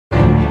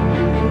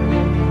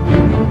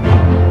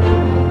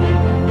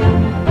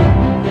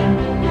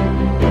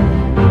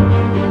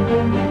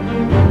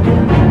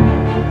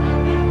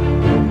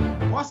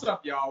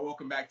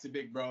back to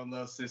Big Bro and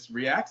Little Sis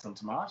Reacts. I'm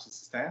Tomash. This is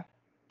Stan.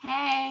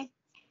 Hey.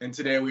 And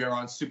today we are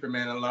on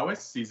Superman and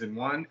Lois, Season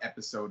 1,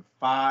 Episode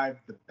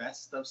 5, The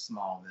Best of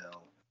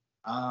Smallville.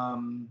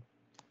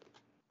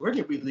 Where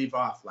did we leave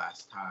off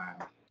last time?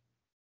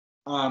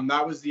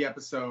 That was the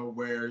episode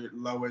where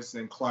Lois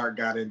and Clark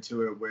got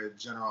into it with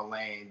General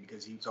Lane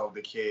because he told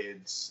the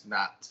kids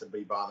not to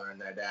be bothering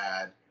their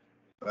dad.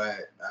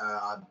 But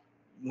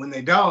when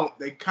they don't,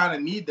 they kind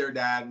of need their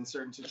dad in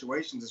certain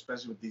situations,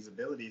 especially with these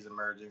abilities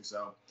emerging.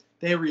 So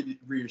they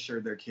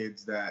reassured their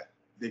kids that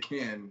they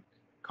can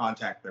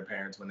contact their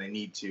parents when they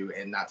need to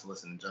and not to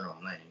listen to General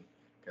Lane,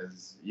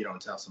 because you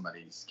don't tell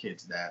somebody's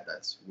kid's dad.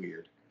 That's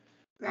weird.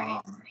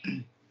 Right.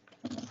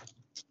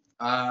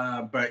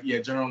 But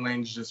yeah, General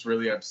Lane's just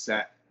really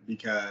upset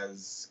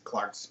because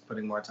Clark's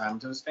putting more time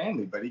into his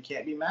family, but he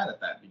can't be mad at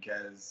that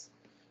because,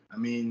 I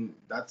mean,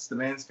 that's the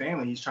man's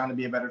family. He's trying to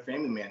be a better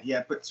family man. He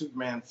had put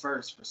Superman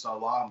first for so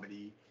long, but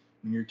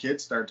when your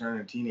kids start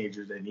turning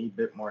teenagers, they need a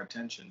bit more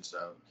attention,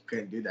 so he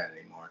couldn't do that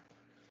anymore.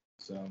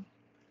 So I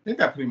think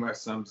that pretty much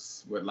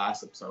sums what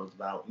last episode was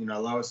about. You know,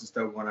 Lois is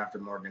still going after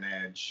Morgan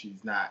Edge.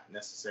 She's not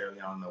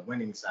necessarily on the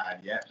winning side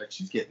yet, but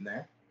she's getting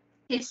there.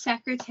 His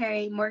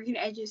secretary, Morgan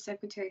Edge's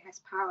secretary, has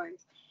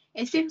powers.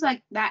 It seems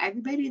like that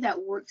everybody that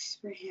works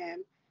for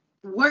him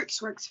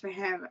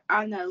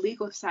on the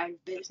legal side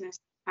of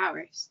business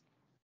powers.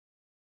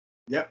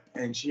 Yep,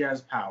 and she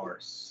has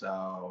powers,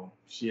 so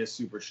she has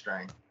super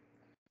strength.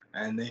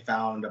 And they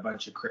found a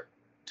bunch of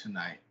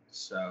kryptonite,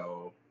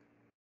 so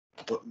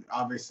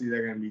obviously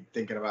they're going to be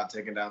thinking about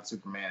taking down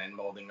Superman and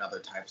molding other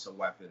types of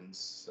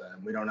weapons.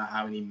 We don't know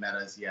how many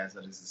metas he has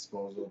at his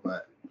disposal,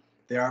 but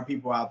there are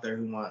people out there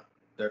who want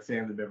their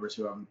family members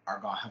who have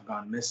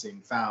gone missing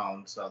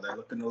found, so they're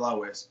looking to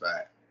Lois,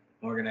 but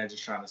Morgan Edge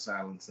is trying to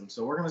silence them.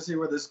 So we're going to see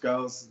where this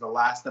goes. This is the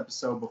last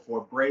episode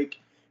before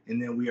break,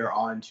 and then we are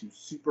on to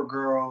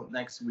Supergirl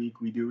next week.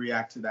 We do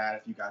react to that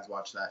if you guys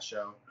watch that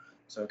show,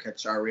 so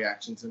catch our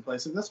reactions in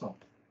place of this one.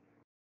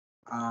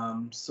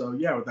 So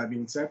yeah, with that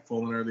being said,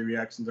 full and early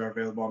reactions are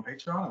available on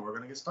Patreon, and we're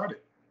going to get started.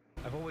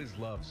 I've always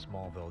loved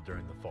Smallville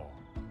during the fall.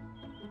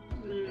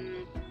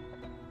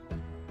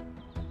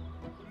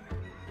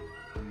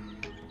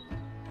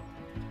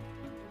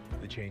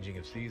 The changing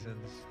of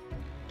seasons,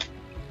 the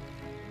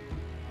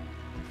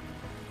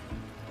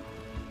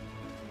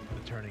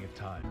turning of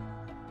time.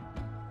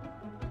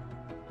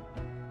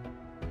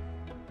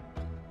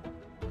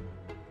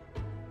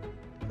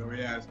 So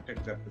he has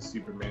picked up the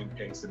Superman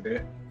pace a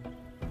bit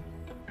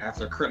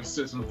after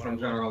criticism from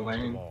General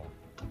Lane.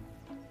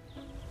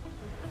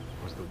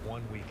 Was the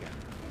one weekend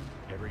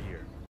every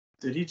year.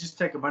 Did he just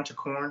take a bunch of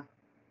corn?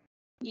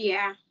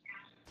 Yeah.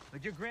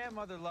 Like, your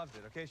grandmother loved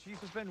it, okay? She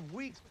used to spend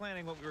weeks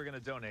planning what we were going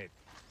to donate.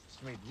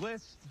 She made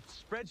lists,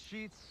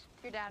 spreadsheets.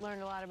 Your dad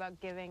learned a lot about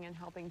giving and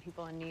helping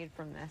people in need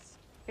from this.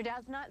 Your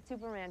dad's not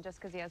Superman just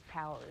because he has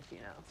powers, you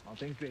know. Oh,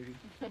 thanks, baby.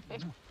 I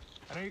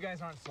know you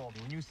guys aren't sold.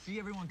 When you see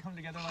everyone come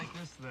together like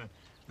this,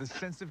 the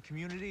sense of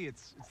community,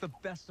 it's the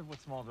best of what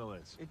Smallville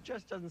is. It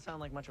just doesn't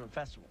sound like much of a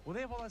festival. Well,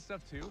 they have all that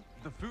stuff, too.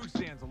 The food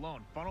stands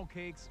alone. Funnel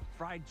cakes,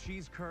 fried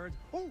cheese curds.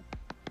 Oh,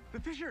 the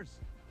Fishers.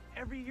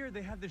 Every year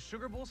they have this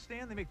sugar bowl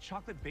stand. They make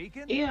chocolate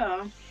bacon.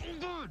 Yeah.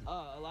 Good.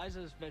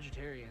 Eliza's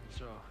vegetarian,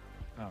 so...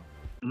 Oh.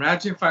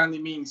 Imagine finally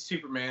meeting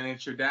Superman and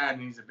it's your dad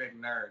and he's a big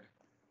nerd.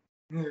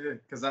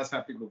 Because that's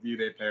how people view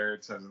their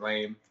parents, as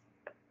lame.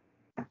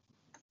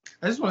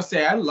 I just want to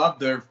say I love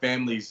their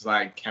family's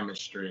like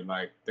chemistry.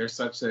 Like they're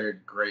such a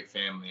great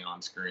family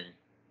on screen.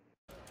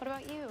 What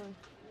about you?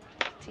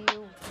 Do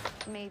you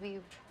maybe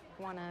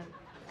want to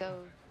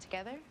go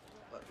together?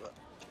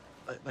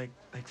 Like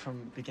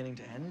from beginning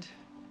to end?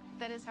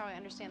 That is how I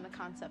understand the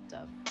concept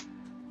of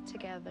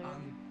together.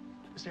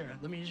 Sarah,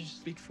 let me just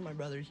speak for my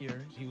brother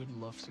here. He would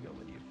love to go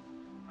with you.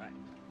 Right.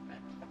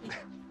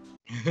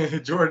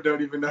 Jordan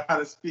don't even know how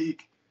to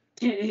speak.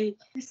 Hey.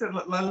 He said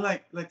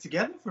like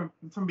together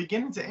from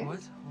beginning to end.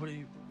 What? What are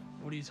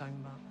you talking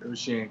about?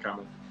 She ain't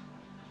coming.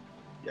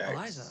 Yikes.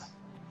 Eliza.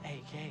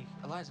 Hey,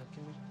 Eliza,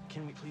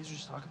 can we please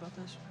just talk about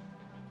this?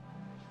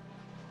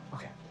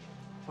 Okay.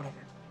 Whatever.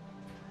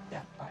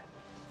 Yeah, bye.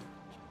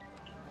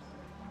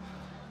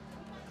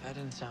 That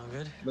didn't sound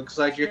good. Looks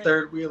like you're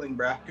third wheeling,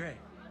 bruh. Great.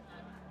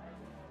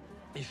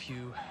 If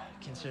you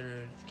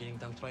consider getting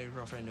dumped by your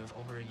girlfriend of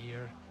over a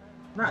year,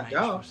 Not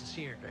you're dumb. supposed to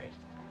see her, great.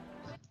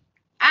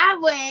 I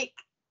would.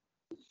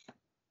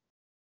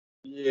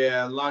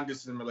 Yeah, long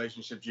distance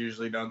relationships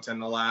usually don't tend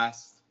to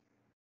last.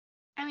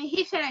 I mean,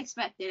 he should have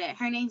expected it.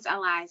 Her name's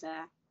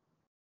Eliza.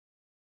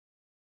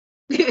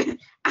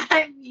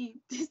 I mean,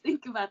 just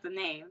think about the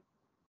name.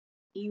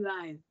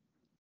 Eli.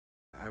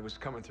 I was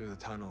coming through the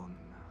tunnel and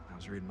I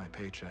was reading my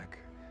paycheck.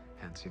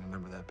 Hadn't seen a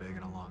number that big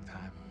in a long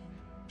time.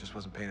 Just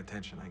wasn't paying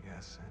attention, I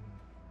guess, and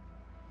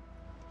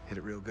hit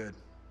it real good.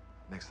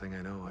 Next thing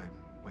I know, I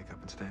wake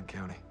up in Stanton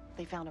County.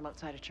 They found him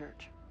outside a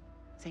church.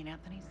 St.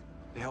 Anthony's?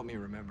 They helped me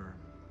remember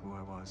who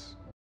I was.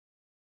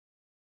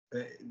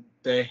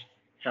 They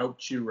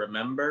helped you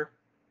remember?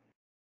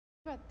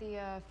 What about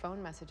the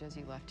phone messages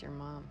you left your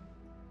mom?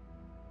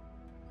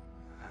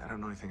 I don't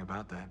know anything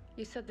about that.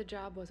 You said the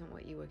job wasn't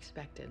what you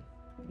expected.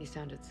 You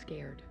sounded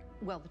scared.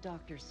 Well, the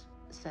doctors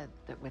said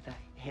that with a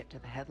hit to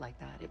the head like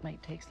that, it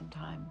might take some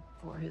time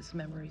for his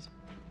memories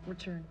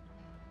return.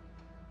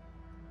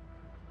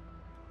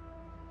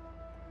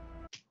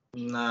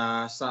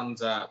 Nah,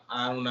 something's up.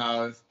 I don't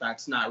know if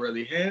that's not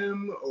really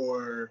him,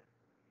 or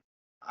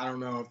I don't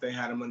know if they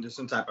had him under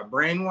some type of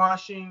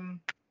brainwashing.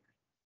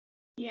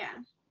 Yeah.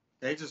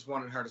 They just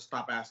wanted her to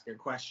stop asking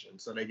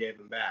questions, so they gave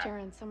him back.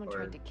 Jaren, someone Or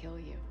tried to kill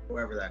you.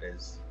 whoever that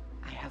is.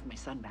 I have my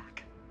son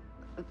back.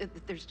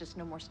 There's just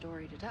no more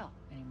story to tell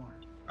anymore.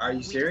 Are you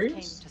We serious?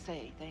 just came to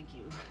say thank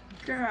you.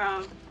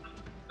 Girl.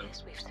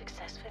 Yes, we've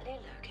successfully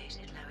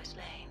located Lois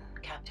Lane,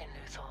 Captain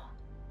Luthor.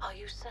 Are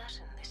you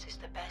certain this is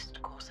the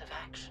best course of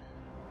action?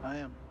 I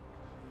am.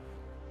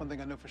 One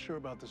thing I know for sure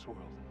about this world,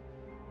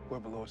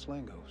 wherever Lois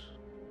Lane goes,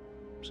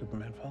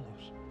 Superman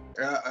follows.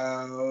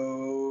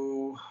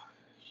 Uh-oh.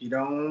 You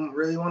don't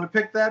really want to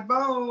pick that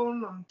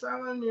bone, I'm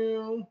telling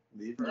you.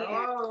 Leave her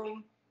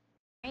alone.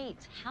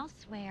 Great,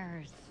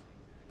 housewares.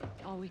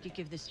 Oh, we could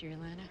give this to your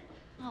Lana.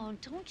 Oh,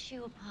 don't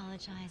you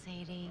apologize,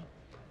 Adie.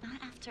 Not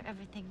after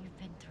everything we've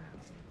been through.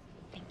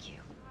 Thank you.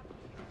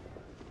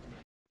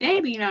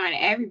 They be knowing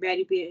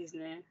everybody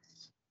business.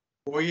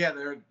 Well, yeah,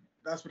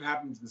 that's what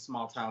happens in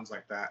small towns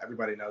like that.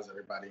 Everybody knows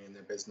everybody in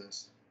their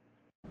business.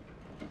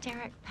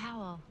 Derek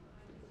Powell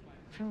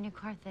from New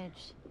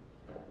Carthage.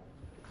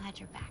 Glad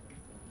you're back.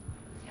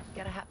 Yep,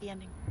 got a happy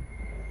ending.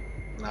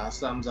 Nah,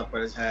 something's up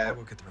with his I'll head.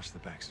 go get the rest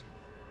of the bags.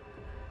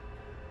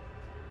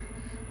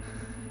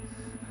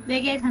 They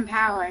gave him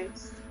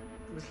powers.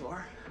 Miss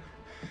Laura,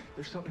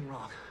 there's something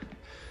wrong.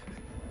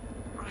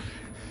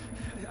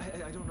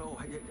 I don't know.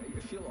 I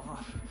feel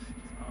off.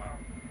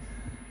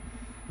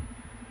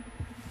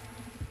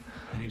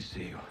 I need to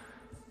see you.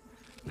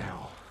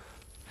 Now.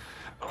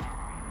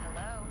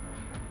 Hello?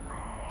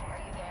 Are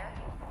you there?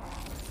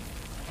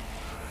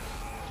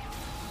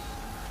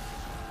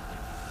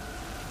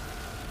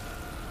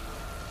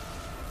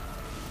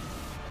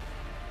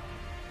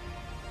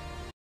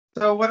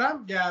 So what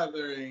I'm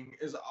gathering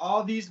is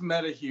all these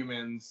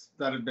metahumans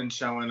that have been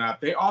showing up,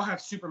 they all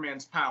have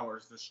Superman's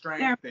powers, the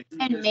strength.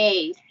 And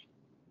made.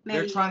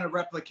 They're trying to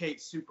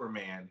replicate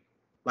Superman,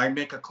 like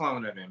make a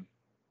clone of him.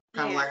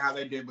 Kind of like how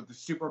they did with the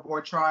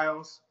Superboy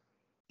trials.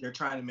 They're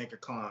trying to make a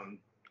clone.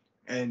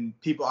 And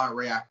people aren't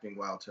reacting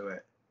well to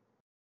it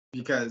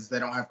because they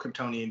don't have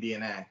Kryptonian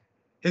DNA.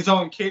 His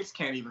own kids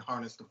can't even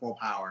harness the full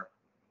power.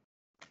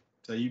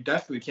 So you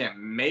definitely can't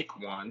make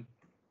one.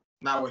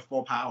 Not with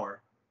full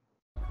power.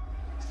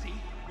 See?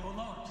 No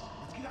alarms.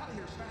 Let's get out of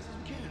here as fast as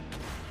we can.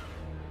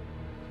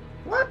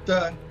 What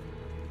the?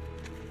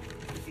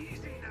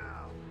 Easy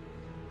now.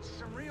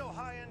 Some real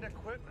high-end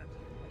equipment.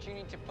 What you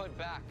need to put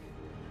back.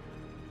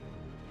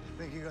 I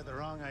think you got the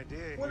wrong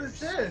idea. What here, is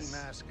this? ski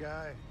mask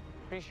guy.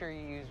 Pretty sure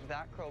you used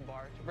that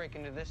crowbar to break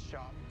into this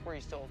shop, where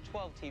you stole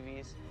 12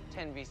 TVs,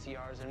 10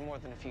 VCRs, and more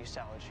than a few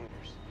salad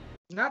shooters.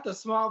 Not the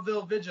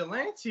Smallville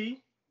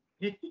vigilante.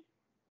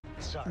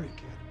 Sorry,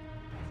 kid.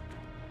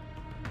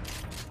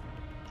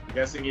 I'm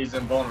guessing he's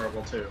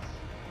invulnerable too.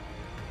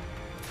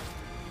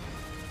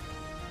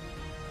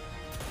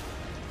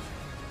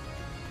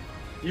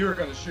 You were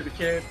gonna shoot a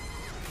kid?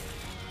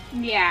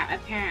 Yeah,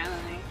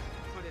 apparently.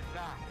 Put it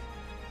back.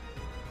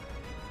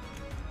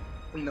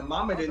 And the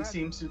mama didn't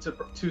seem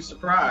too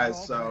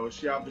surprised, so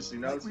she obviously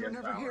knows he has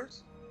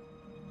powers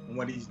and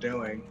what he's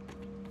doing.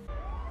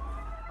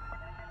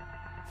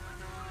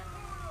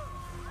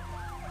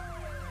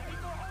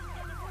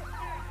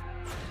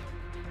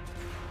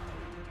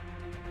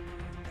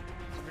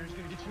 Somebody's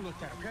gonna get you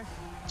looked at, okay?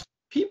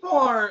 People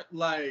aren't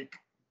like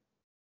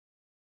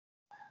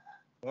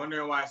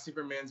wondering why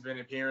Superman's been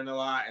appearing a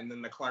lot, and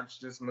then the Clarks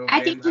just moved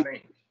in.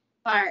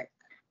 Clark.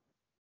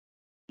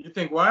 You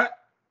think what?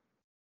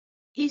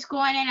 He's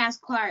going in as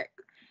Clark.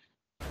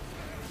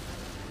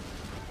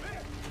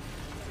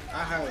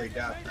 I highly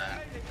doubt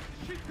that.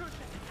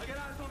 I got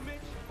eyes on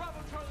Mitch. Bravo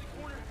Charlie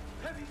corner.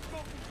 Heavy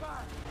smoking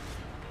fire.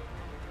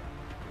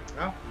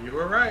 Well, you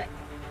were right.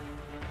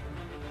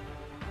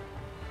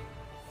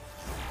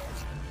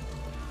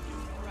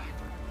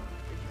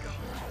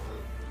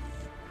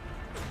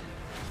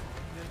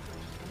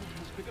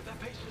 Let's pick up that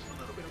pace just a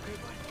little bit, okay,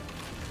 bud?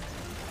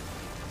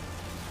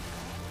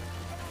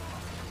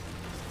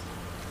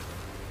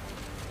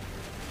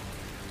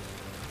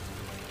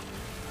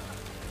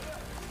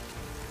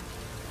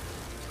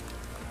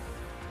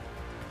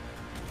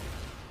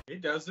 He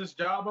does this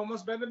job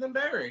almost better than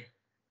Barry.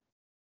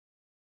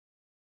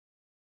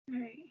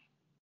 Right.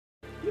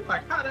 You're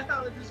like, how the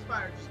hell did this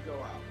fire just go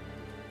out?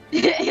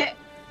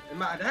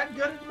 Am I that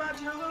good at my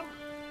job?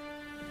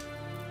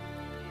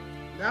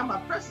 Now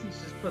my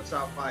presence just puts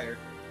out fire.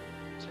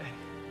 Is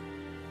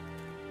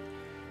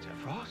that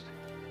Frost?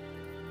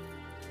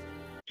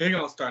 He's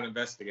gonna start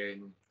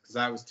investigating, because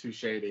I was too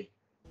shady.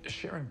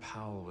 Sharon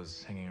Powell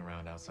was hanging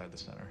around outside the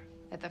center.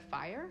 At the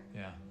fire?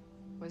 Yeah.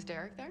 Was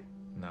Derek there?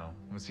 No.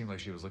 It seemed like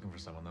she was looking for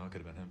someone, though. It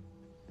could have been him.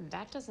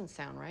 That doesn't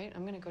sound right.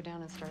 I'm gonna go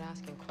down and start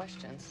asking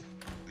questions.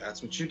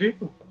 That's what you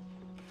do.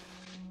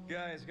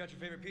 Guys, you got your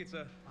favorite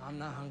pizza? I'm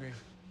not hungry.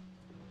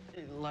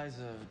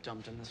 Eliza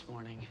dumped him this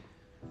morning.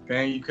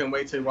 Man, you couldn't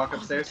wait till you walk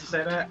upstairs to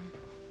say that?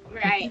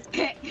 Right.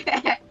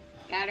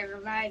 Gotta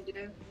remind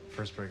him.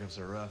 First breakups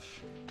are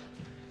rough.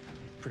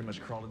 Pretty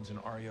much crawled into an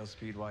REO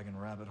Speedwagon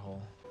rabbit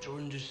hole.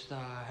 Jordan just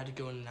had to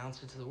go and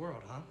announce it to the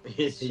world, huh?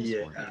 She's just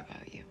worried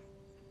about you.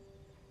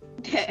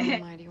 So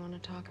why do you want to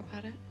talk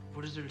about it?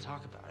 What is there to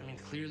talk about? I mean,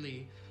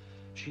 clearly,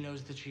 she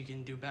knows that she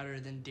can do better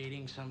than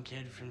dating some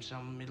kid from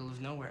some middle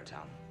of nowhere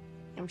town.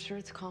 I'm sure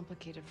it's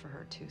complicated for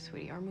her too,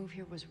 sweetie. Our move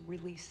here was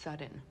really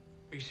sudden.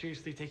 Are you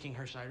seriously taking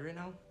her side right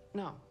now?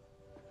 No.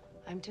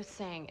 I'm just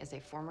saying, as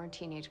a former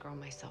teenage girl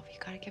myself, you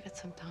gotta give it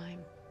some time.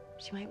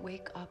 She might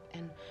wake up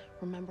and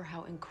remember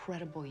how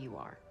incredible you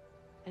are.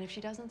 And if she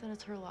doesn't, then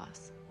it's her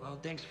loss. Well,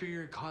 thanks for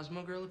your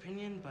Cosmo Girl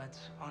opinion, but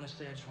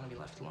honestly, I just want to be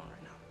left alone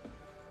right now.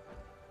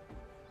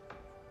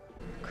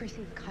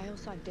 Chrissy, Kyle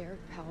saw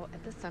Derek Powell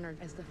at the center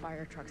as the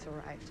fire trucks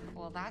arrived.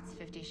 Well, that's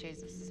 50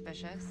 Shades of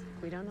Suspicious.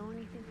 We don't know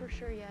anything for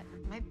sure yet.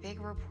 My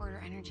big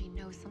reporter energy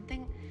knows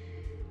something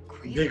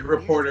crazy. Big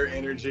reporter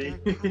energy.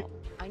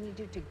 I need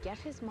you to get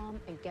his mom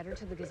and get her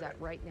to the Gazette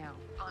right now.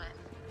 On it.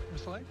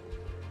 Miss Lane?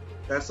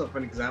 That's so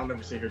funny because I don't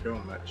ever see her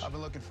doing much. I've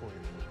been looking for you.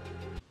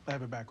 I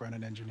have a background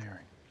in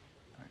engineering.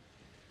 I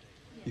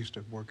used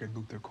to work at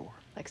Luther Corps.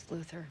 Lex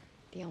Luthor,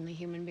 the only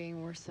human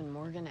being worse than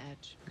Morgan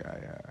Edge. Guy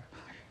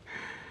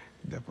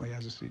definitely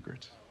has his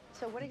secrets.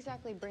 So what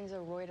exactly brings a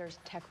Reuters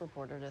tech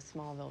reporter to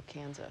Smallville,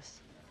 Kansas?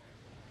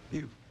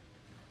 You.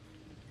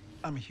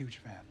 I'm a huge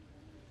fan.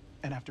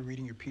 And after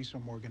reading your piece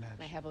on Morgan Edge,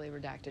 My heavily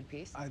redacted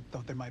piece. I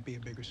thought there might be a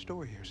bigger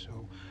story here,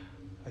 so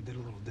I did a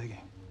little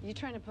digging. You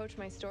trying to poach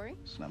my story?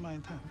 It's not my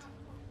intent.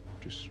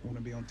 Just want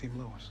to be on Team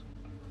Lois.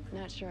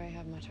 Not sure I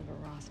have much of a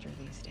roster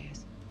these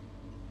days.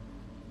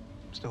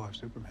 Still have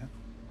Superman.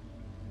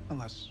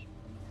 Unless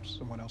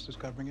someone else is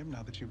covering him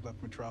now that you've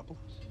left Metropolis.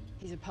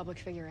 He's a public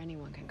figure,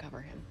 anyone can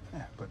cover him.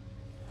 Yeah, but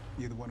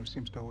you're the one who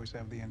seems to always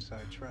have the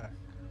inside track.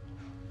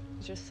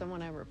 He's just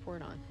someone I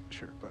report on.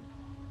 Sure, but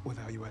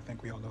without you, I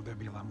think we all know there'd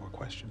be a lot more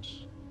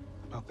questions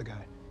about the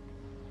guy.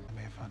 I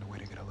may have found a way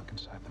to get a look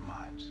inside the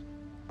minds.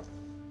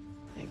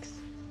 Thanks.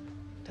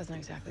 Doesn't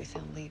exactly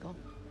sound legal.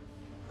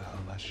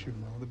 The less you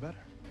know, the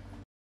better.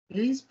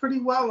 He's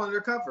pretty well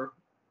undercover.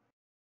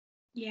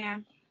 Yeah.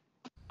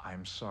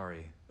 I'm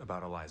sorry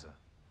about Eliza.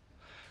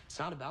 It's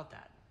not about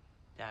that,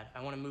 Dad.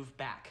 I want to move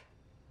back.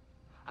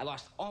 I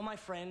lost all my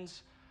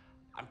friends.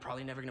 I'm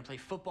probably never going to play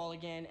football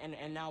again.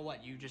 And now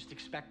what? You just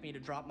expect me to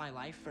drop my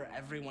life for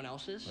everyone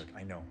else's? Look,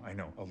 I know.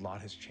 A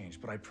lot has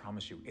changed, but I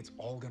promise you, it's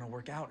all gonna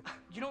work out.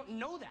 You don't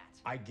know that.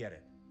 I get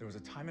it. There was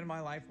a time in my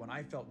life when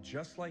I felt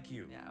just like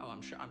you. Yeah, oh,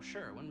 I'm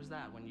sure. When was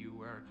that? When you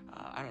were,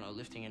 I don't know,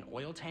 lifting an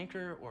oil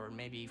tanker or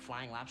maybe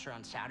flying laps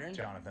around Saturn?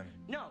 Jonathan.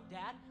 No,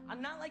 Dad.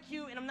 I'm not like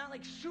you, and I'm not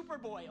like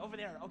Superboy over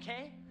there,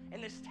 okay?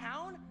 In this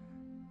town,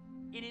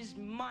 it is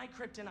my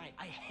kryptonite.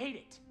 I hate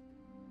it.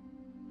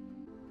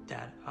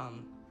 Dad,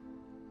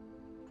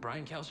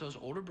 Brian Kelso's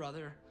older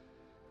brother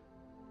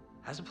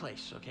has a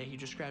place, okay? He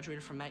just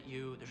graduated from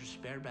MetU. There's a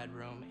spare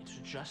bedroom. It's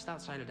just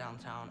outside of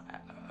downtown.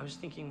 I was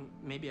thinking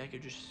maybe I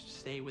could just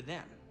stay with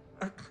them.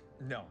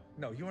 No,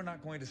 you are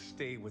not going to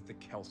stay with the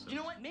Kelsos. You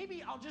know what?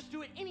 Maybe I'll just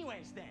do it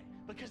anyways then.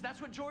 Because that's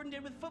what Jordan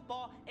did with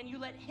football, and you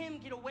let him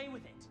get away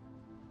with it.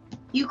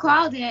 You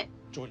called it.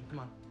 Jordan, come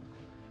on.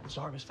 It's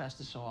the Harvest Fest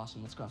is so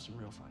awesome. Let's go have some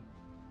real fun.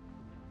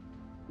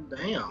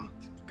 Damn.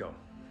 Go.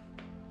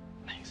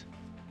 Thanks.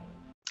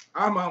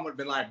 Our mom would have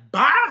been like,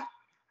 bye!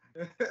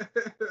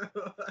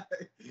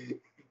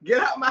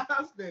 Get out my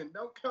house then.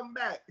 Don't come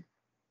back.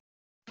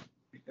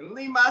 And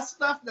leave my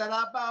stuff that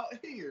I bought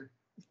here.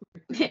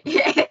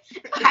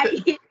 How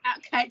do you out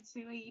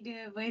country when you do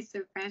a voice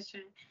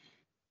impression?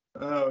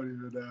 I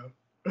don't even know.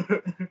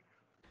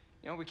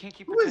 You know, we can't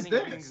keep Who is pretending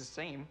everything's this? the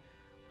same.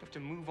 We have to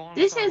move on.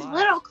 This with our is lives.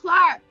 Little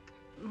Clark.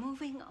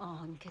 Moving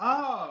on.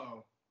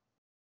 Oh.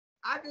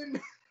 I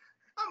didn't.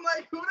 I'm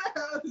like, who the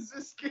hell is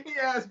this skinny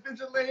ass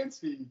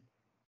vigilante?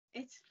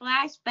 It's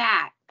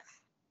flashbacks.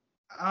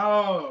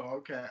 Oh,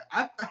 okay.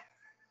 I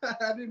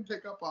didn't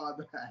pick up on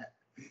that.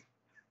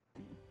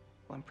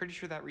 Well, I'm pretty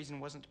sure that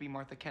reason wasn't to be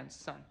Martha Kent's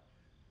son.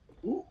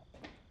 Ooh.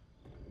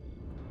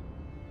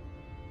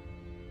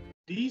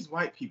 These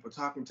white people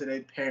talking to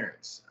their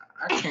parents.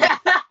 I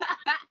can't.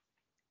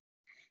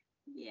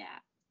 Yeah.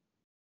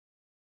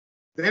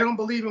 They don't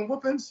believe in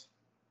whoopings?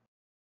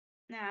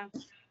 No.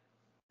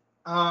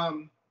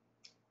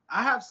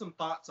 I have some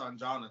thoughts on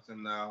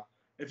Jonathan, though.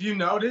 If you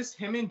notice,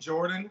 him and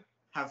Jordan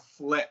have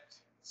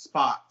flipped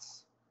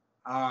spots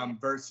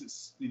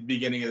versus the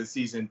beginning of the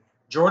season.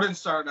 Jordan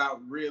started out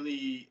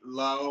really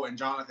low and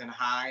Jonathan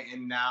high,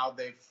 and now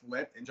they've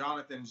flipped. And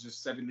Jonathan's just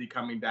steadily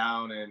coming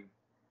down and,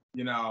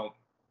 you know,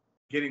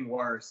 getting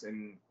worse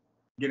and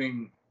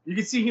getting. You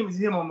can see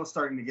him almost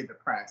starting to get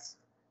depressed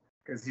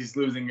because he's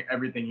losing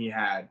everything he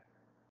had.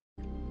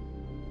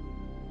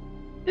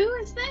 Who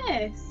is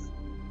this?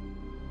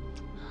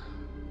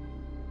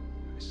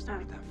 I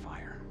started that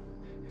fire.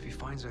 If he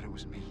finds out it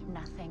was me,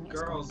 Nothing is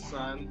Girl's going to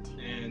son happen to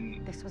you.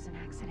 and This was an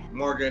accident.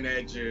 Morgan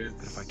Edge's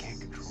but if I can't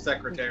control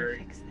secretary.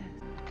 We can fix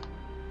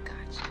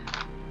this.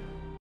 Gotcha.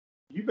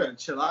 You better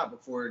chill out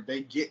before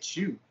they get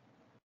you.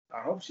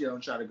 I hope she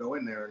don't try to go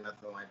in there or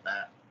nothing like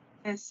that.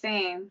 The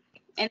same.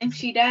 And if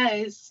she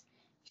does,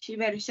 she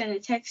better send a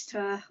text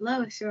to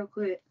Lois real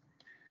quick.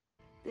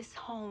 This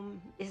home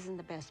isn't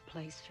the best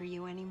place for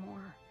you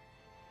anymore.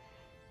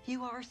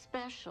 You are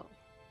special,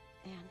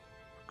 and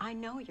I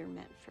know you're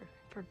meant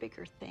for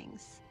bigger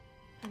things.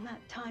 And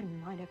that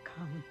time might have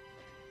come.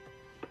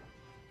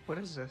 What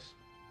is this?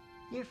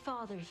 Your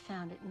father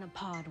found it in a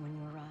pod when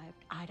you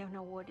arrived. I don't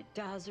know what it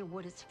does or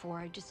what it's for.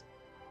 I just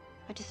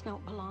know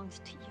it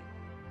belongs to you.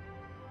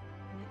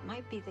 And it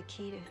might be the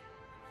key to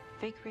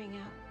figuring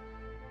out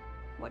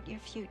what your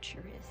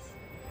future is.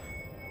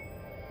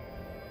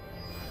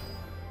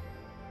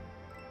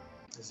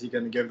 Is he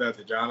gonna give that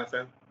to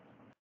Jonathan?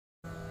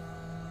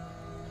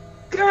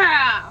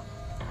 Girl!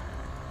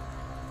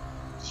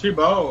 She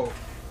bold.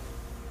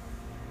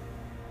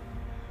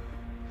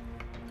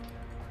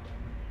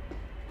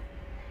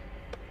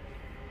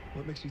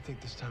 What makes you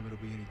think this time it'll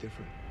be any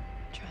different?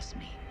 Trust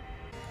me.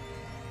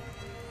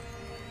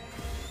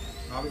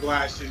 I'm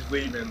glad she's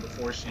leaving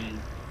before she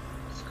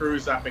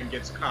screws up and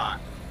gets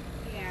caught.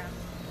 Yeah.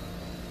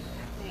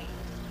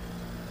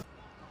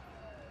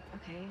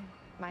 Okay,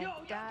 my Yo,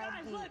 dad.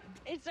 guys, look!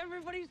 It's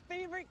everybody's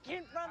favorite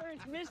kid brother.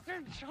 It's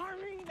Mr.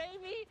 Charming,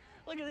 baby.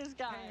 Look at this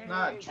guy.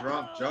 Not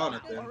drunk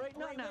Jonathan. All right,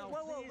 not now.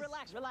 Whoa,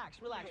 relax.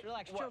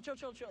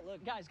 Chill.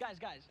 Look, guys.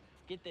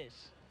 Get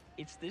this.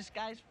 It's this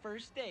guy's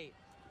first date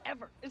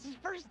ever. It's his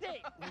first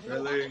date.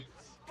 Really?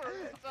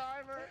 First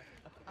timer.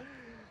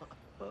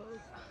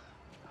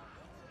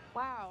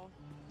 Wow,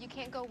 you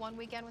can't go one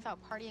weekend without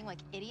partying like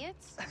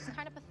idiots? It's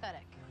kind of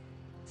pathetic.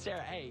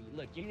 Sarah, hey,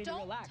 look, you need to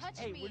relax. Don't touch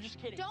Hey, me. we're just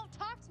kidding. Don't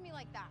talk to me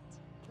like that.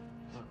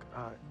 Look,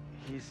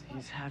 he's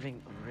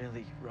having a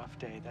really rough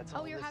day. That's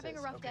all. Oh, you're this having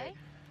is, a rough okay? day?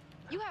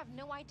 You have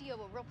no idea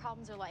what real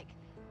problems are like.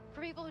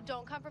 For people who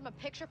don't come from a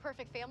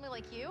picture-perfect family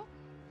like you,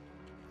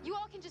 you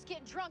all can just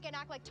get drunk and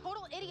act like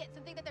total idiots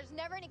and think that there's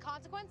never any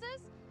consequences?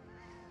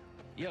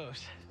 Yo,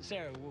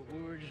 Sarah,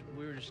 we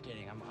were just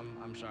kidding.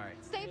 I'm sorry.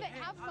 Save it,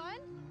 have fun.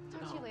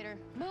 Talk to you later.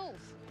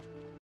 Move.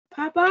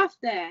 Pop off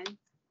then.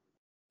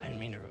 I didn't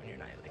mean to ruin your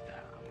night like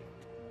that.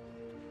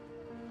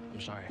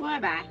 I'm sorry.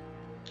 Bye-bye.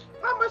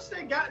 How much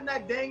they got in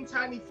that dang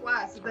tiny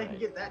flask that they can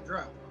get that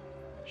drunk?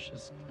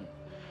 Just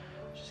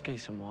get you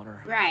some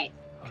water. Right.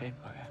 Okay.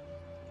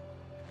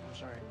 I'm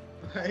sorry.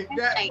 Like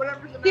that, Like,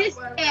 whatever's in that this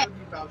flask is- would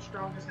be about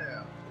strong as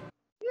hell.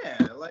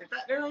 Yeah, like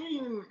that. They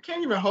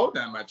can't even hold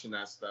that much in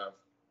that stuff.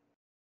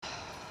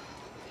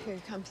 Here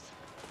he comes.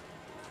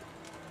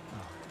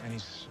 Oh, and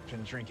he's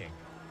been drinking.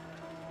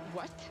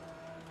 What?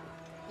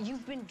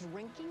 You've been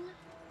drinking?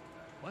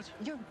 What?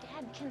 Your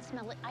dad can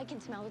smell it. I can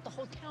smell it. The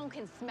whole town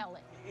can smell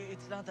it.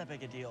 It's not that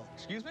big a deal.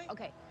 Excuse me?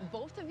 Okay,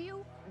 both of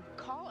you,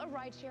 call a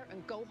rideshare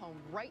and go home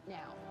right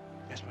now.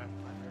 Yes, ma'am.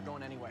 We're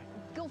going anyway.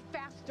 Go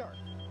faster.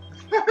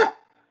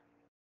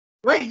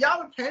 Wait,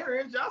 y'all the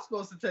parents? Y'all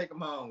supposed to take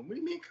them home. What do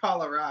you mean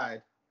call a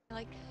ride?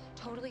 Like,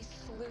 totally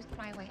sleuthed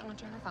my way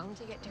onto her phone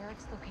to get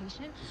Derek's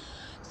location.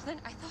 So then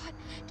I thought,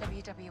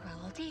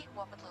 WWLD,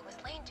 what would Lois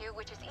Lane do?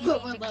 Which is easy What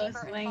to would keep Lois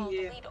her and Lane follow the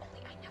do? lead.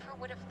 Only I never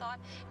would have thought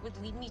it would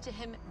lead me to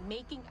him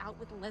making out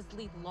with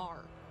Leslie Lar.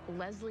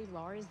 Leslie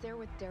Lar is there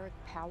with Derek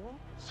Powell?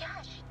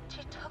 Yeah,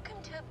 she took him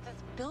to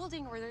this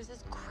building where there's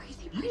this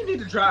crazy You need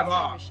to drive time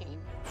off. machine.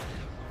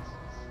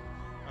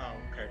 Oh,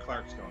 okay.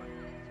 Clark's going.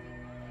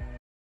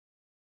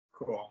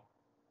 Cool.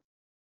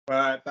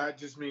 But that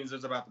just means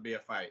there's about to be a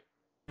fight.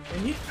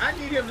 And I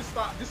need him to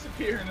stop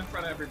disappearing in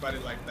front of everybody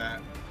like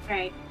that.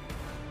 Right.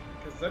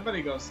 Because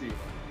somebody gonna see him.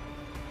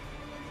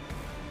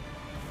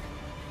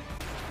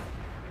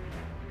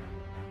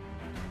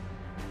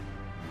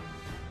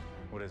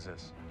 What is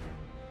this?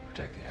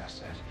 Protect the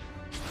asset.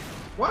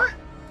 What?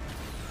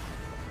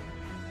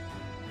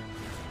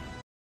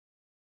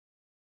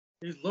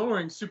 He's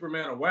luring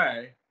Superman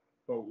away,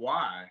 but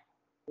why?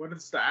 What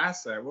is the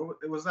asset?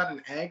 Was that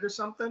an egg or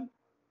something?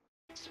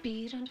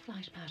 Speed and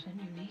flight pattern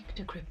unique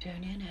to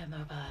Kryptonian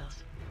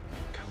airmobiles.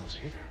 Comes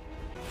here.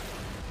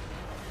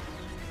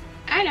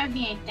 I know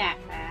he ain't that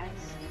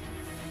fast.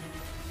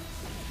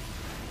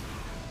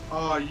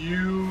 Oh, you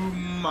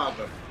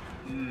mother.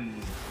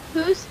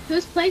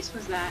 Whose place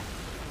was that?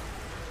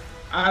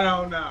 I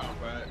don't know,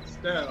 but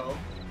still,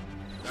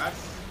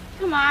 that's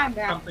Come on,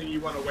 girl. something you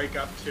want to wake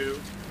up to.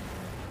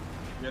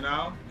 You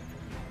know?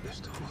 There's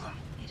two of them.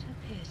 It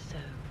appears so,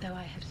 though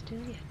I have still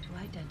yet to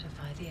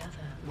identify the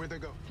other. Where'd they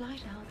go?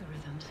 Flight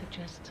algorithm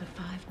suggests a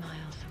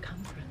 5-mile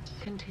circumference.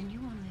 Continue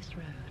on this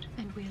road,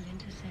 and we'll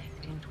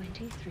intersect in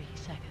 23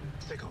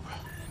 seconds. Take over.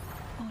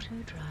 Auto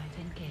drive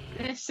engaged.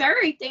 The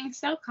Surrey thing's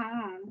so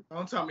calm.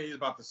 Don't tell me he's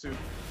about to sue.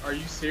 Are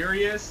you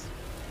serious?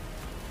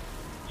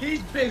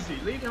 He's busy.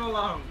 Leave him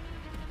alone.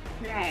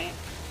 Right.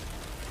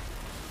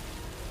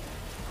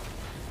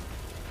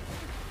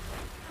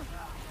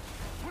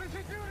 What did she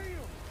do to you?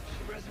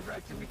 She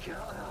resurrected me,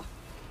 Kal-El.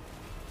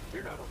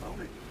 You're not alone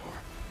anymore.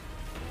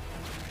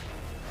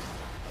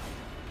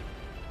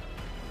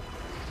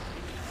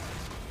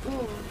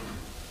 Ooh.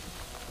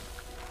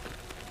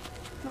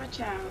 Watch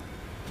out.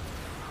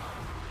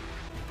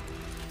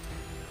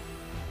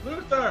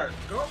 Luther,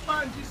 go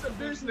find you some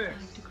business.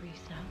 5 degrees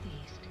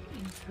southeast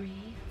in 3,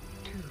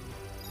 2,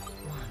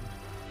 1,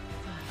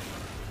 5.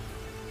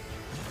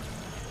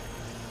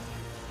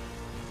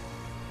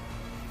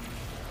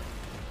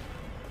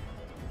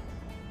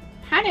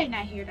 How did I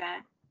not hear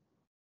that?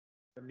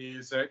 The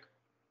music.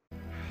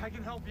 I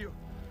can help you.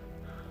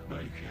 No,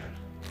 you can't.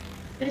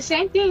 The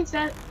same things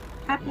that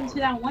happened to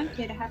that one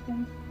kid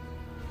happened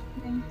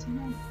to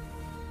me.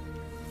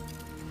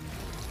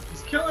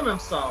 He's killing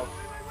himself.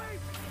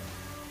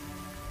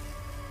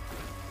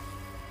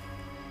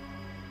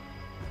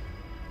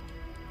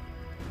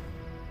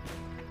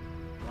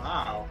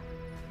 Wow.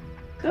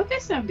 Go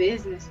get some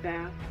business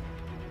now.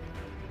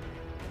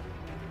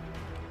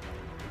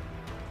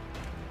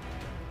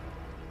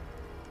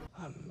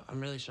 I'm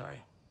really sorry.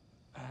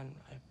 And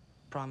I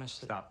promise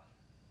that... Stop.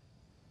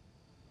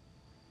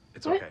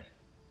 It's What? okay.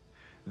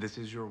 This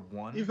is your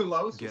one Even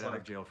Lois get was out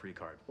like, of jail free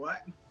card.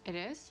 What? It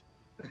is?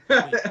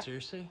 Wait,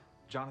 seriously?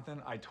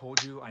 Jonathan, I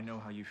told you I know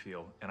how you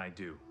feel, and I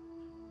do.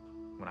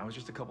 When I was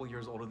just a couple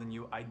years older than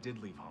you, I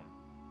did leave home.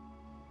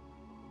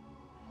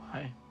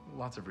 Why?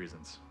 Lots of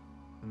reasons.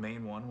 The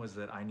main one was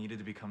that I needed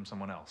to become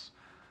someone else.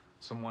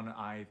 Someone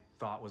I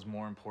thought was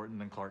more important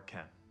than Clark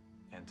Kent.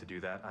 And to do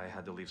that, I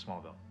had to leave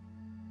Smallville.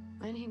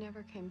 And he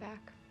never came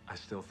back. I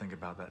still think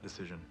about that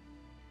decision.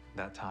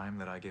 That time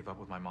that I gave up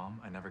with my mom,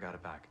 I never got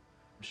it back.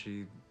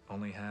 She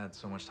only had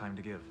so much time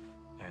to give,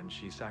 and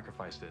she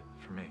sacrificed it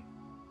for me.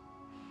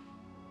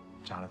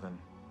 Jonathan,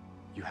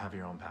 you have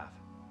your own path.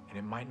 And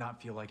it might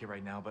not feel like it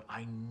right now, but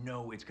I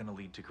know it's gonna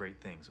lead to great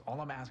things.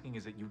 All I'm asking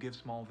is that you give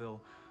Smallville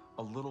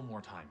a little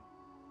more time.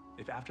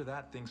 If after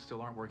that things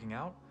still aren't working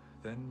out,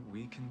 then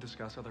we can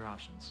discuss other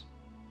options.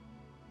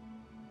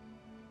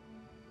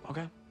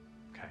 Okay.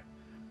 Okay.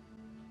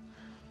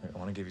 I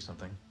want to give you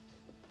something.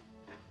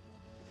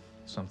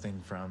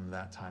 Something from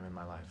that time in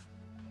my life.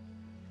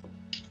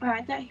 Oh,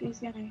 I thought he was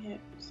gonna hit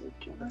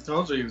I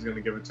told you he was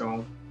gonna give it to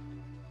him.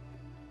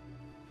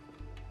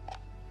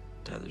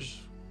 Dad,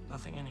 there's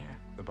nothing in here.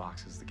 The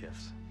box is the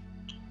gift.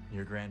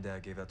 Your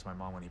granddad gave that to my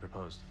mom when he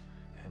proposed,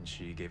 and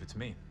she gave it to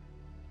me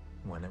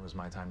when it was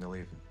my time to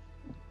leave.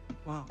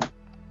 Wow.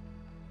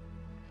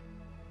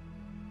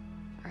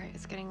 All right,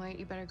 it's getting late.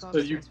 You better go So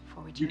upstairs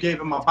before we you change gave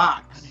our him a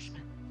plans. box.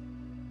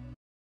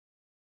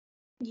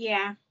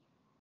 Yeah.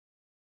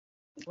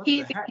 What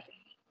He's, the heck?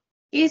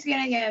 he's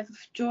gonna give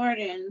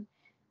Jordan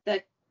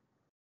the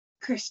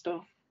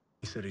crystal.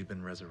 He said he'd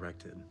been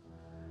resurrected,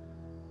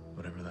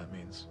 whatever that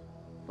means.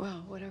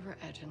 Well, whatever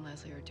Edge and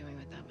Leslie are doing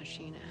with that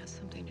machine, it has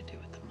something to do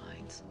with the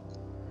mines.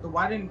 So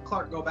why didn't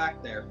Clark go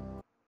back there?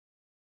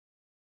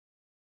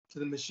 To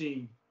the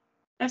machine.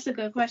 That's a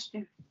good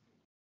question.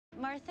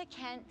 Martha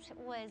Kent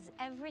was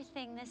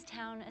everything this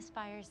town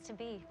aspires to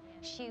be.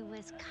 She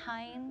was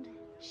kind,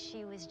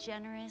 she was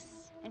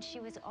generous, and she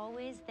was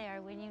always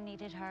there when you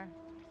needed her.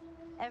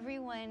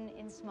 Everyone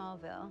in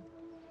Smallville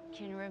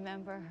can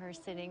remember her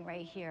sitting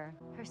right here.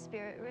 Her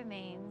spirit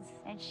remains,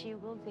 and she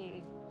will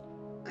be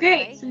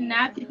Great, right so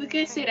now here people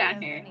can for sit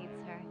on whoever her. needs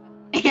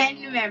her. And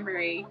your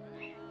memory.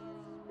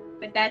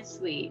 But that's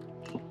sweet.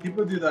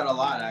 People do that a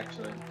lot,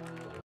 actually.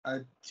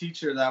 A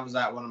teacher that was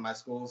at one of my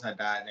schools had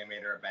died, and they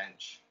made her a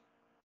bench.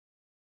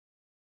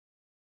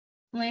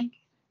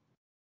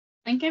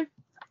 Lincoln?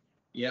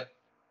 Yep.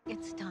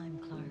 It's time,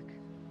 Clark.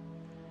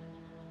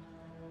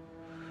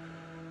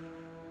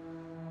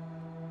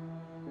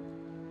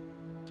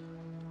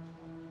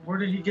 Where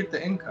did he get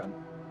the income?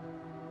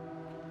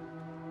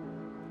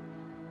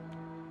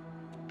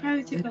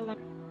 Probably took a long.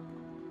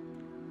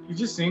 He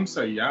just seems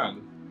so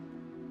young.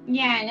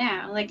 Yeah,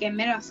 I know. Like in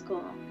middle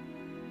school.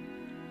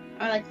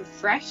 Or like a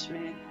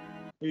freshman.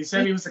 He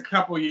said he was a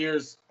couple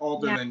years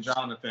older Yeah. than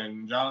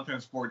Jonathan.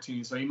 Jonathan's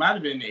 14, so he might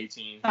have been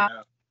 18. Uh,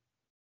 Yeah.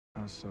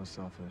 I was so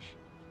selfish.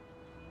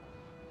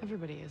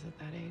 Everybody is at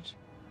that age.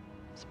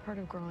 It's part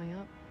of growing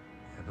up.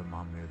 Yeah, but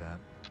Mom knew that.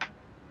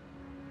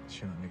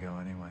 She let me go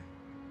anyway.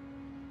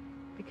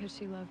 Because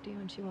she loved you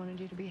and she wanted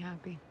you to be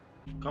happy.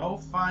 Go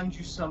find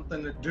you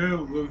something to do,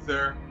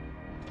 Luther.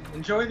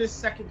 Enjoy this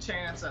second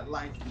chance at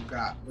life you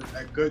got with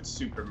a good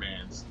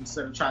Superman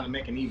instead of trying to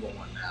make an evil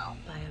one now.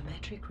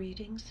 Biometric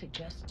readings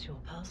suggests your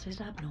pulse is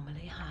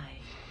abnormally high.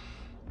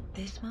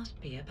 This must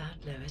be about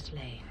Lois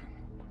Lane.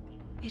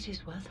 It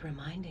is worth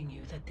reminding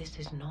you that this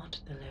is not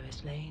the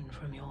Lois Lane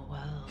from your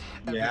world.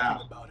 Yeah.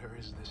 Everything about her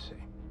is the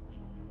same.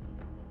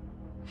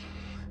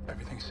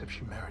 Everything except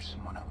she married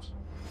someone else.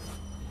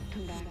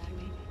 Come back to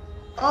me.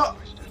 Oh!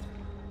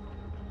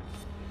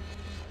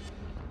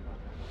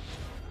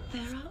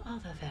 There are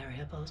other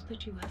variables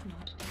that you have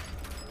not.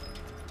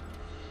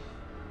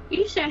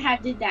 You shouldn't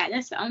have did that.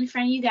 That's the only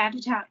friend you got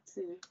to talk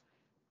to.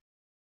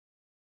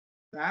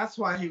 That's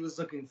why he was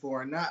looking for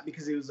her, not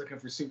because he was looking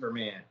for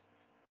Superman.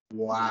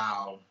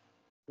 Wow.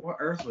 What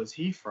Earth was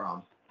he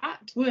from? Hot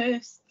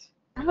twist.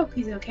 I hope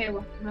he's okay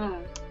with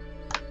home.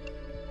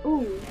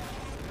 Ooh.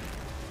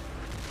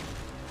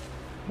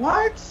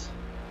 What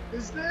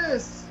is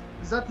this?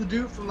 Is that the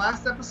dude from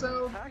last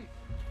episode? Hi.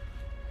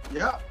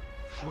 Yep.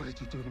 What did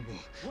you do to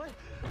me? What?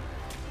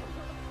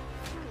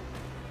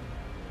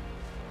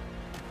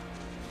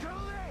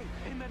 Julie!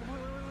 Hey, man,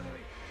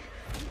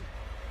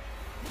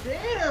 wait.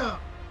 Damn!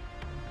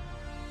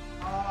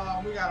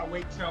 Oh, we gotta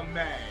wait till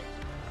May.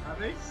 Are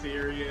they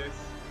serious?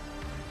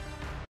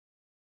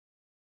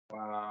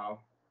 Wow.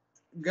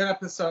 Good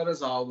episode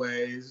as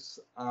always.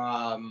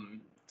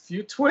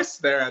 Few twists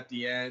there at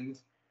the end.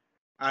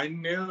 I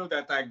knew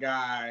that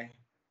guy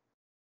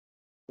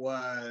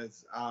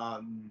was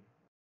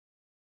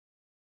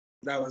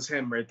that was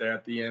him right there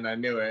at the end. I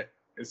knew it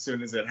as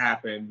soon as it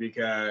happened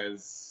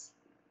because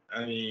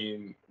I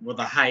mean, with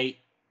the height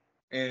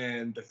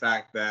and the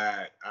fact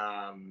that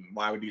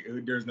why would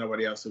there's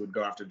nobody else who would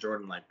go after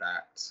Jordan like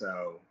that.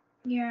 So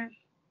Yeah.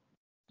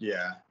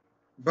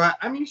 But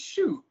I mean,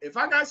 shoot, if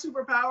I got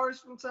superpowers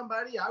from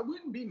somebody, I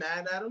wouldn't be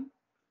mad at them.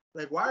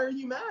 Like, why are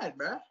you mad,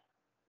 bruh?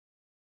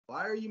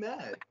 Why are you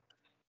mad?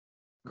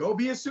 Go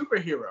be a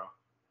superhero.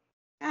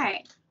 All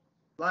right.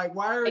 Like,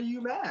 why are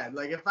you mad?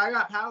 Like, if I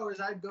got powers,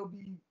 I'd go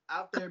be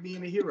out there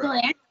being a hero.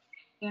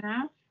 You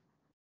know?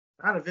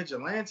 Not a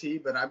vigilante,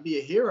 but I'd be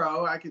a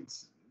hero.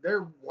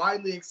 They're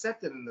widely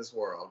accepted in this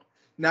world.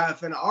 Now,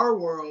 if in our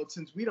world,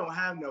 since we don't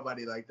have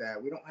nobody like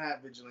that, we don't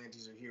have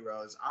vigilantes or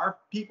heroes, our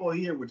people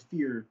here would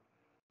fear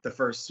the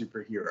first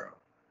superhero.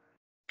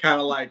 Kind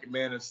of like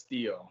Man of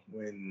Steel,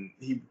 when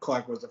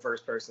Clark was the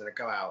first person to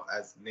come out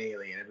as an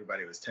alien,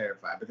 everybody was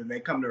terrified. But then they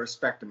come to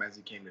respect him as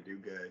he came to do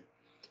good.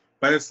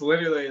 But it's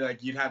literally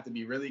like you'd have to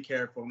be really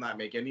careful, not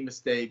make any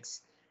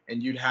mistakes,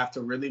 and you'd have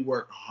to really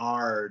work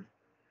hard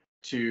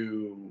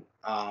to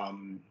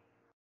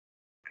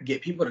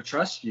get people to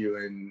trust you.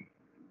 And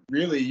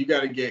really, you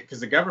got to get, because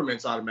the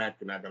government's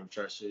automatically not going to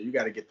trust you. You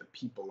got to get the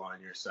people on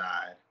your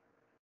side,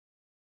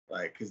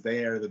 like, because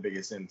they are the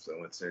biggest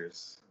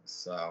influencers.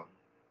 So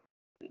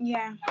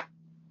yeah,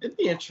 it'd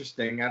be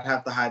interesting. I'd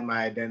have to hide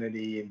my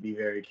identity and be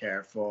very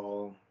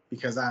careful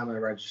because I'm a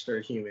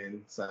registered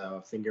human.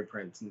 So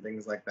fingerprints and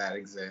things like that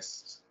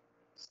exist.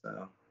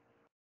 So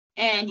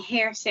and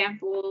hair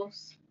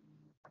samples,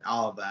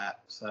 all of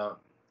that. So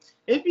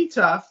it'd be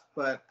tough,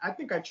 but I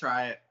think I'd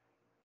try it.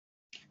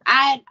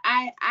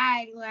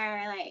 I'd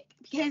wear, like,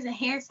 because of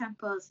hair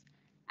samples,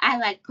 I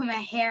like put my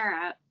hair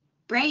up,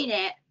 braid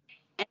it,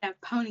 and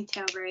a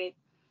ponytail braid.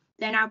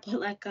 Then I'll put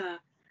like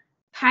a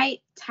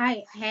tight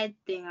head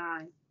thing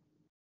on.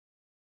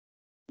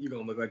 You're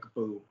gonna look like a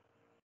fool.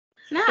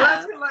 No. But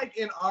I feel like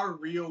in our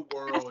real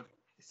world,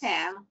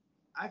 yeah.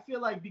 I feel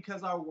like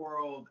because our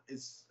world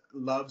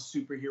loves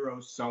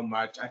superheroes so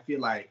much, I feel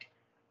like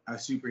a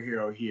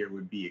superhero here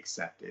would be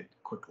accepted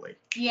quickly.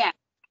 Yeah.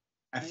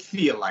 I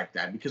feel like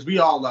that because we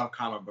all love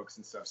comic books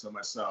and stuff so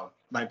much. So,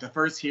 like, the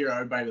first hero,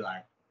 everybody be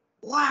like,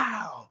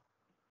 wow.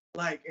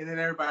 Like, and then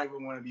everybody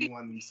would want to be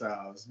one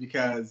themselves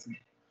because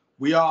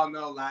we all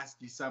know last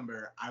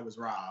December I was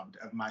robbed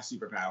of my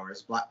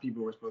superpowers. Black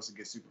people were supposed to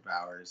get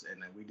superpowers,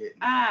 and then we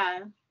didn't.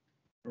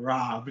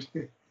 Robbed.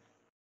 Yeah.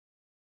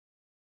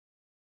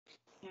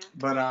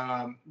 But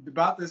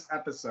about this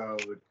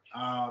episode,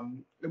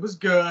 it was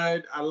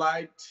good. I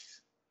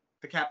liked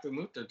the Captain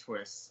Luthor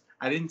twist.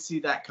 I didn't see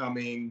that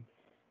coming.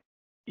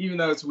 Even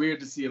though it's weird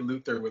to see a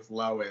Luthor with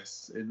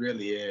Lois, it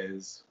really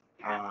is.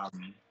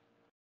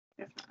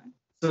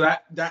 So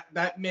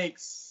that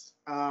makes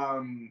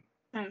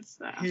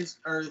his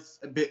Earth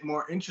a bit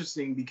more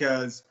interesting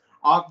because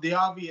the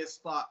obvious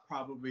thought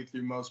probably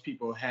through most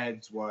people's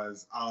heads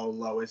was, oh,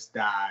 Lois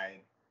died.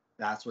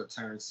 That's what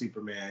turned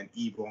Superman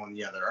evil on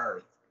the other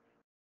Earth.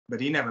 But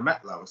he never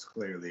met Lois,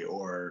 clearly,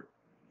 or,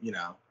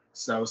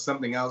 so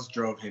something else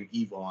drove him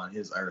evil on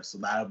his Earth. So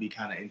that'll be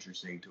kind of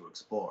interesting to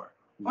explore.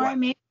 Or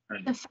maybe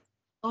the fact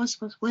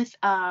Lois was with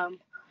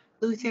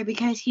Luthor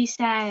because he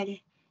said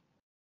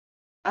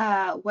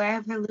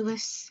wherever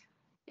Lois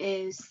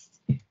is,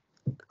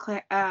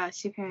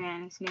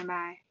 Superman is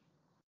nearby.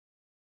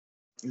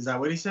 Is that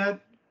what he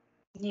said?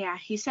 Yeah,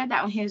 he said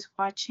that when he was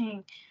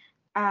watching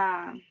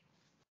her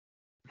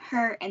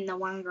and the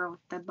one girl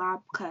with the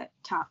bob cut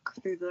talk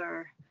through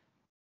their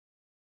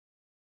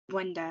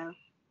window.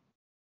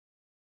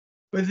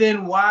 But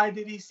then why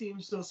did he seem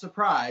so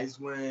surprised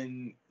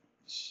when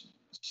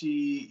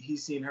he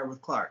seen her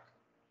with Clark?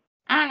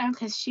 I don't know,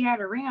 because she had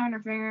a ring on her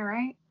finger,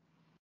 right?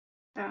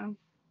 So.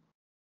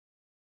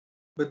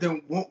 But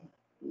then what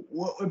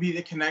would be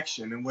the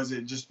connection? And was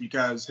it just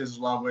because his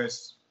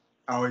Lois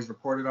always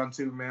reported on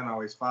Superman,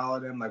 always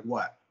followed him? Like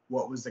what?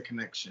 What was the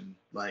connection?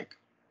 Like,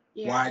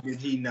 why did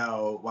he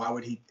know? Why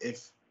would he,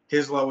 if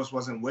his Lois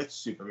wasn't with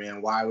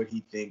Superman, why would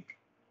he think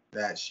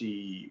that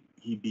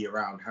he'd be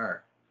around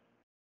her?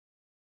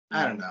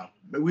 I don't know.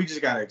 But we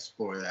just got to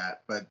explore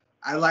that. But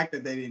I like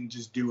that they didn't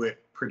just do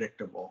it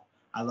predictable.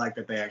 I like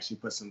that they actually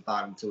put some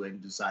thought into it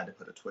and decided to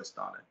put a twist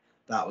on it.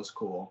 That was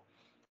cool.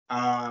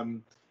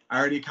 I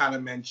already kind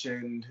of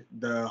mentioned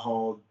the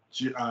whole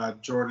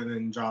Jordan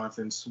and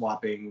Jonathan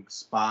swapping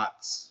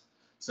spots.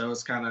 So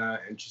it's kind of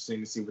interesting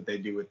to see what they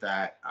do with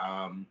that.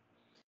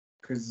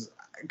 Because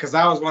because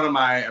that was one of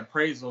my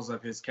appraisals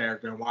of his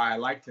character, and why I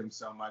liked him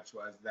so much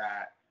was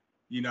that,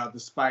 you know,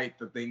 despite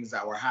the things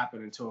that were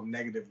happening to him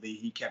negatively,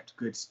 he kept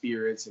good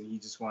spirits and he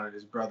just wanted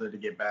his brother to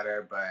get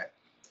better. But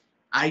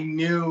I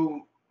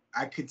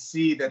could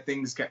see that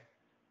things kept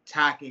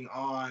tacking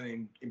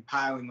on and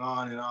piling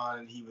on,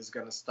 and he was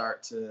going to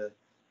start to,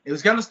 it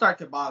was going to start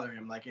to bother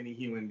him like any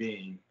human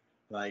being.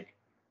 Like,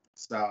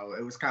 so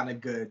it was kind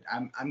of good.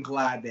 I'm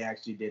glad they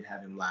actually did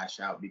have him lash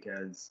out,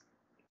 because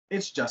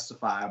it's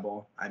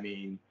justifiable. I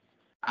mean,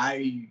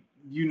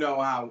 you know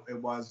how it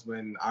was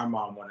when our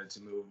mom wanted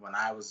to move when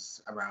I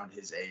was around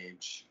his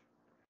age,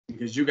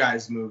 because you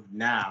guys moved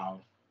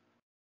now,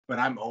 but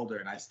I'm older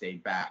and I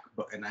stayed back.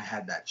 And I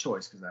had that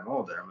choice because I'm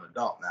older. I'm an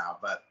adult now.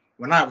 But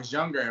when I was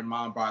younger and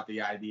mom brought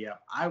the idea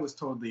up, I was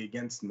totally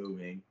against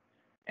moving,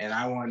 and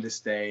I wanted to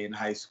stay in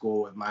high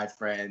school with my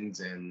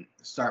friends and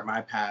start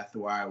my path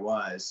where I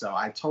was. So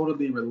I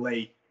totally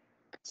relate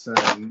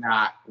to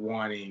not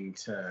wanting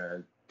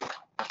to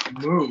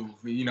move,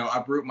 you know,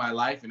 uproot my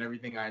life and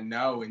everything I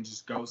know and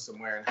just go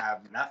somewhere and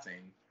have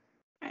nothing.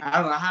 I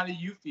don't know. How do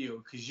you feel?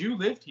 Because you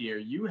lived here,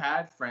 you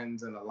had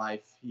friends and a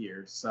life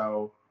here.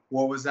 So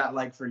what was that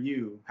like for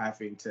you,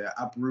 having to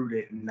uproot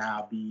it and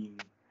now being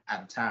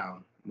out of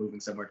town, moving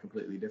somewhere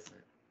completely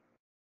different?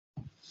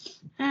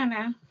 I don't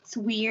know. It's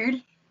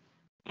weird,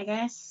 I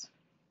guess.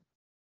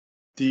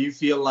 Do you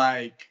feel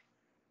like,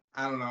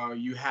 I don't know,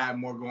 you had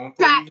more going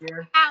for you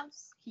here?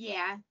 House.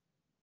 Yeah.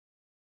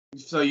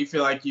 So you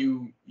feel like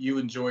you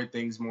enjoyed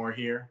things more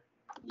here?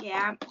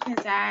 Yeah,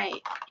 because I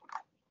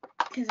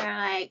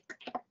like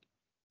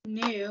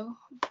knew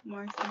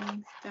more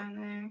things down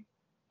there.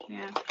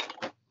 Yeah.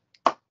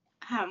 I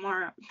have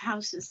more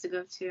houses to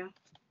go to.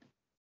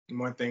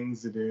 More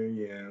things to do,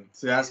 yeah.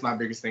 So that's my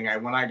biggest thing.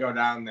 When I go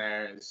down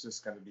there, it's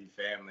just gonna be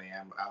family.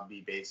 I'll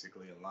be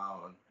basically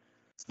alone.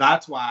 So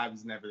that's why I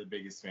was never the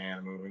biggest fan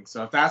of moving.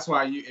 So if that's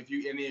why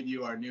any of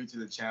you are new to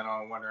the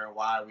channel and wondering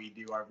why we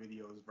do our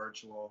videos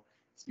virtual,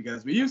 it's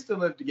because we used to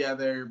live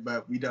together,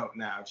 but we don't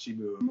now. She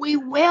moved. We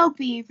will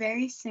be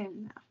very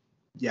soon, though.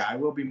 Yeah, I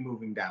will be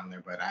moving down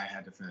there, but I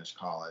had to finish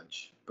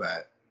college.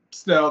 But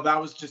still, that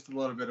was just a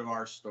little bit of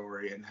our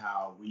story and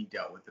how we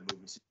dealt with the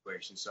moving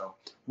situation. So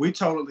we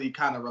totally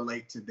kind of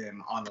relate to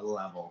them on a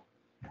level.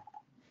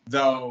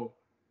 Though,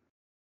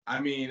 I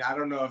mean, I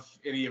don't know if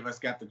any of us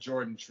got the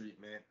Jordan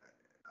treatment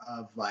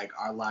of like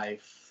our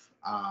life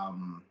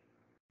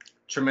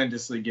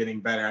tremendously getting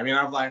better. I mean,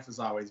 our life has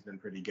always been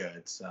pretty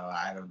good. So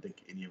I don't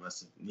think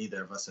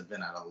neither of us have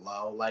been at a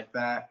low like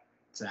that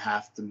to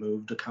have to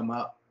move to come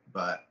up.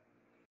 But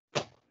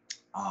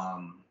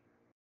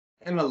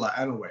in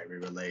a way we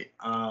relate.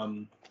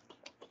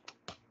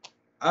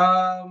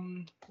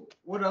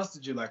 What else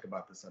did you like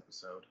about this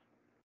episode?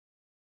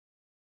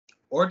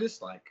 Or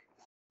dislike?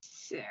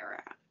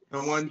 Sarah. The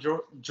one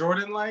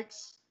Jordan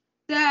likes?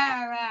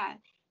 Sarah.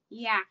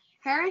 Yeah.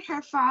 Her and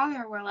her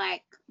father were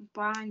like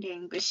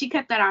bonding, but she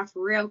cut that off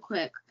real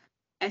quick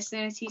as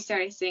soon as he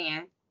started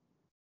singing.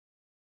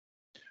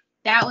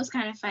 That was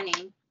kind of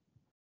funny.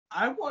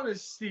 I want to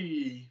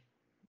see.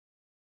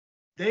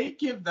 They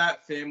give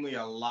that family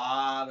a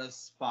lot of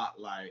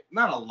spotlight.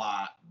 Not a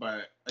lot,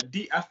 but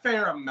a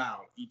fair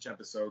amount each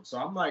episode. So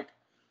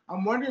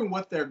I'm wondering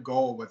what their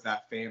goal with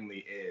that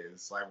family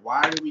is. Like,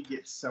 why do we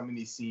get so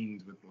many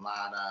scenes with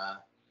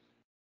Lana?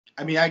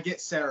 I mean, I get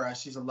Sarah.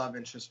 She's a love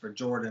interest for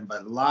Jordan.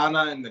 But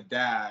Lana and the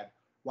dad,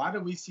 why do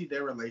we see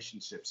their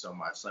relationship so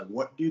much? Like,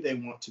 what do they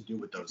want to do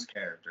with those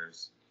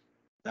characters?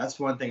 That's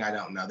one thing I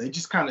don't know. They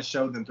just kind of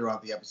showed them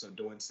throughout the episode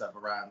doing stuff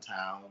around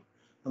town.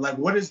 But like,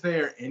 what is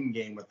their end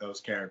game with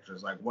those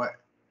characters? Like, what?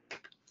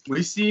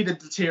 We see the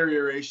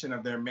deterioration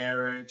of their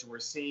marriage. We're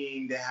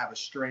seeing they have a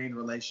strained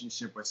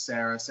relationship with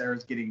Sarah.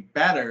 Sarah's getting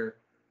better.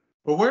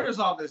 But where is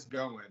all this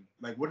going?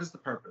 Like, what is the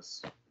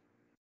purpose?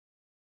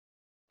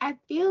 I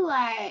feel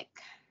like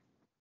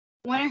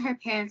one of her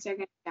parents are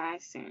going to die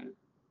soon.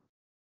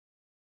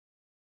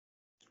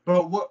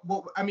 But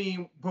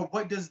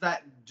what does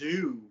that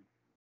do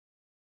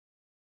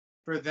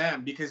for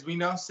them? Because we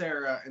know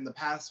Sarah in the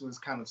past was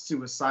kind of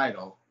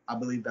suicidal. I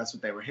believe that's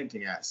what they were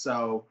hinting at.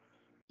 So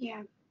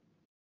yeah,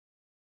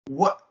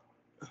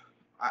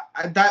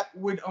 that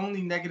would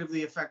only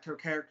negatively affect her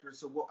character.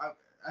 So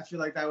I feel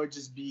like that would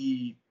just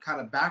be kind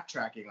of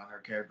backtracking on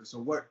her character.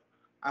 So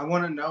I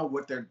want to know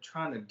what they're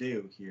trying to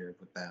do here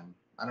with them.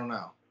 I don't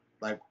know.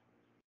 Like,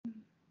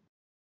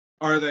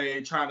 are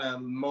they trying to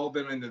mold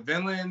them into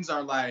villains?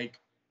 Or like,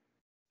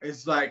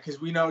 it's like,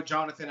 because we know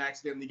Jonathan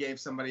accidentally gave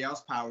somebody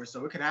else powers,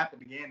 so it could happen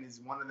again. Is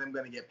one of them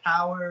going to get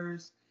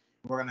powers?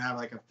 We're going to have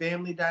like a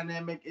family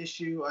dynamic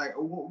issue. Like,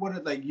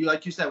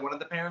 like you said, one of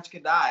the parents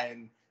could die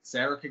and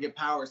Sarah could get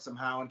powers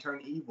somehow and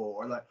turn evil.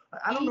 Or like,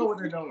 I don't know what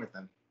they're doing with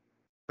them.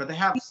 But they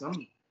have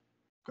some.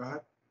 Go ahead.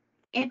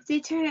 If they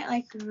turn it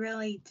like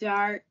really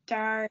dark,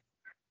 Sarah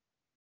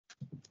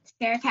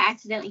could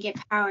accidentally get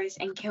powers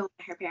and kill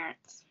her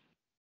parents.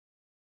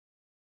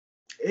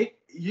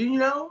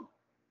 You're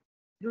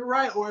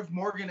right. Or if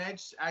Morgan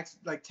Edge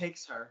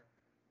takes her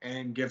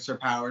and gives her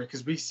power,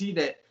 because we see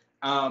that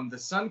the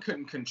son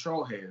couldn't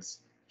control his.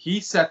 he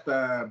set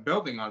the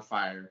building on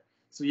fire.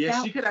 So yeah,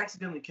 That- she could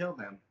accidentally kill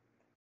them.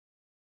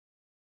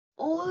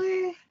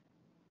 Or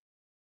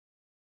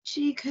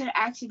she could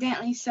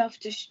accidentally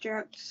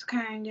self-destruct,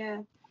 kind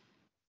of,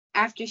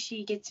 after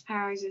she gets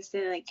powers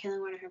instead of, like,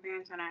 killing one of her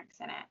parents on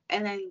accident.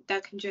 And then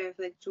that can drive,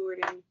 like,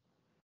 Jordan.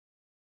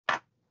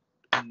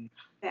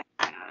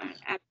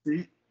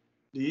 Do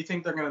you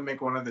think they're going to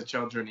make one of the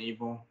children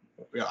evil?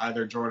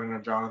 Either Jordan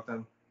or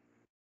Jonathan?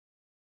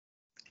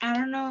 I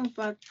don't know,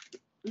 but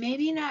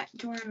maybe not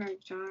Jordan or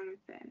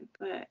Jonathan,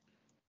 but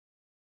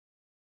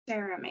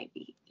Sarah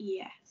maybe,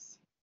 yes.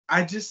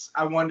 I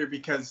wonder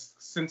because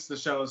since the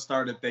show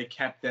started, they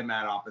kept them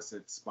at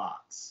opposite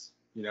spots.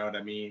 You know what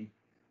I mean?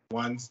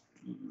 One's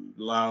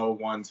low,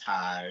 one's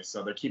high,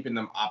 so they're keeping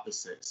them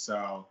opposite.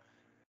 So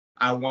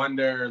I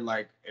wonder,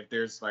 like, if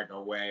there's like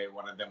a way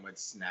one of them would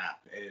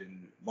snap,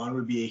 and one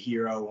would be a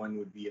hero, one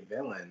would be a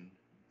villain,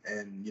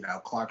 and you know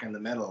Clark in the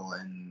middle,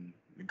 and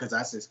because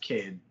that's his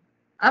kid.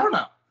 I don't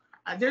know.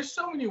 There's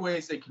so many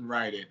ways they can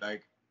write it.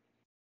 Like,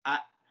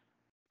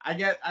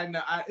 I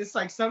know it's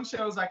like some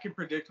shows I can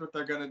predict what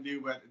they're gonna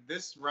do, but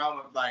this realm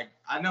of like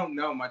I don't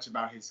know much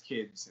about his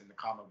kids in the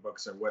comic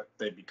books or what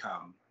they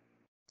become.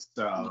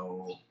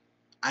 So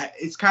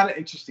it's kind of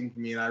interesting for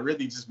me, and I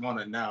really just want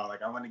to know.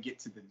 Like I want to get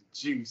to the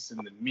juice and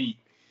the meat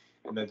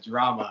and the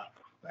drama.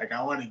 Like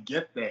I want to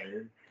get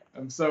there.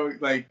 I'm so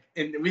like,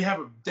 and we have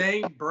a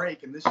dang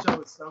break, and this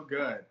show is so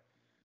good.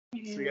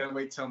 So we gotta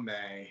wait till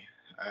May.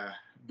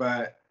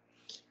 But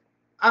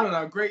I don't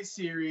know. Great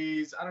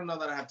series. I don't know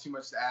that I have too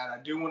much to add. I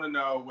do want to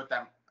know what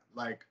that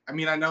like. I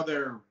mean, I know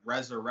they're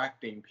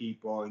resurrecting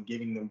people and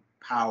giving them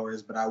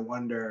powers, but I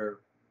wonder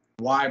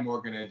why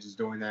Morgan Edge is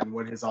doing that and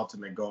what his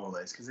ultimate goal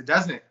is. Because it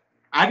doesn't.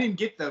 I didn't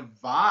get the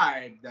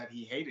vibe that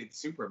he hated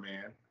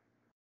Superman.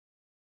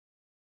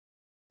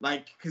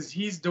 Like, because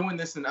he's doing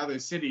this in other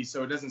cities,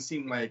 so it doesn't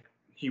seem like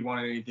he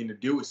wanted anything to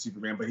do with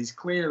Superman. But he's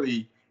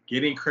clearly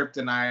getting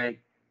kryptonite,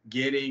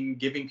 giving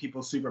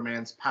people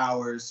Superman's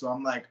powers. So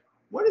I'm like,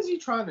 what is he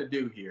trying to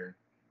do here?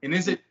 And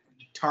is it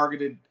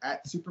targeted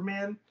at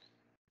Superman?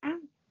 I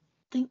don't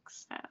think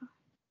so.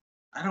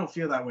 I don't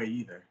feel that way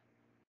either.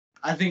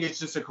 I think it's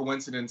just a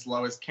coincidence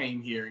Lois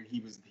came here and he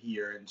was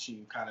here and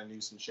she kind of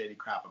knew some shady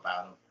crap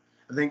about him.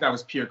 I think that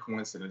was pure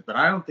coincidence, but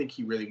I don't think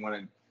he really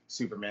wanted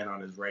Superman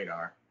on his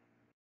radar.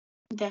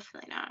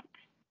 Definitely not.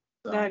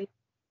 So, That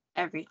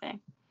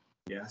everything.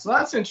 Yeah, so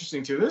that's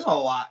interesting too. There's a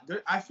lot.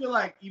 I feel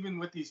like even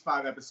with these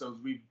 5 episodes,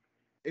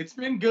 it's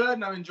been good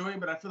and I'm enjoying,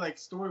 but I feel like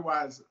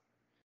story-wise,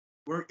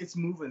 it's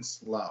moving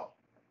slow.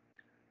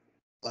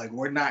 Like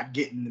we're not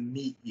getting the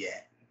meat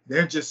yet.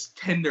 They're just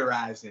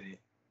tenderizing it.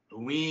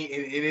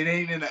 It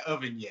ain't in the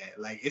oven yet.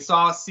 Like it's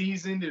all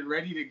seasoned and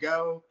ready to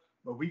go,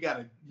 but we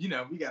gotta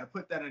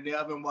put that in the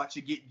oven, watch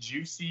it get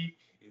juicy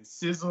and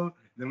sizzle.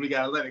 Then we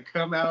gotta let it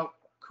come out,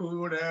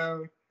 cool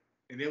down,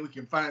 and then we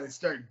can finally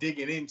start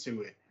digging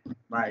into it.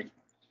 Like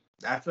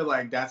I feel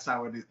like that's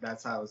how it is.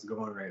 That's how it's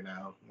going right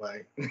now.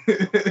 Like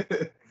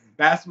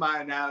that's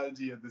my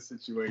analogy of the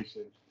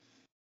situation.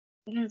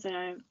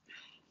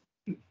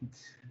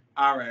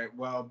 All right.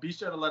 Well, be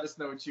sure to let us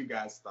know what you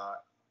guys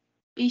thought.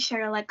 Be sure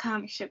to like,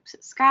 comment, share,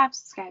 subscribe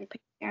to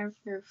Patreon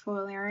for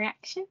full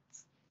reactions.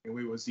 And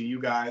we will see you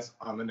guys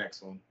on the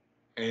next one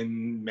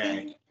in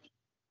May.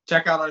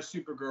 Check out our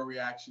Supergirl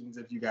reactions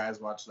if you guys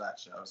watch that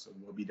show. So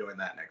we'll be doing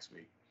that next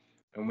week.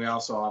 And we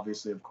also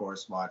obviously, of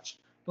course, watch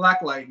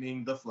Black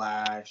Lightning, The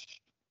Flash,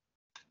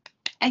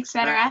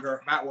 etc.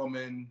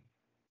 Batwoman.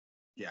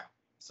 Yeah.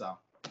 So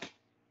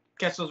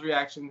catch those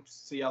reactions.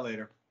 See y'all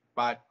later.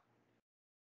 Bye.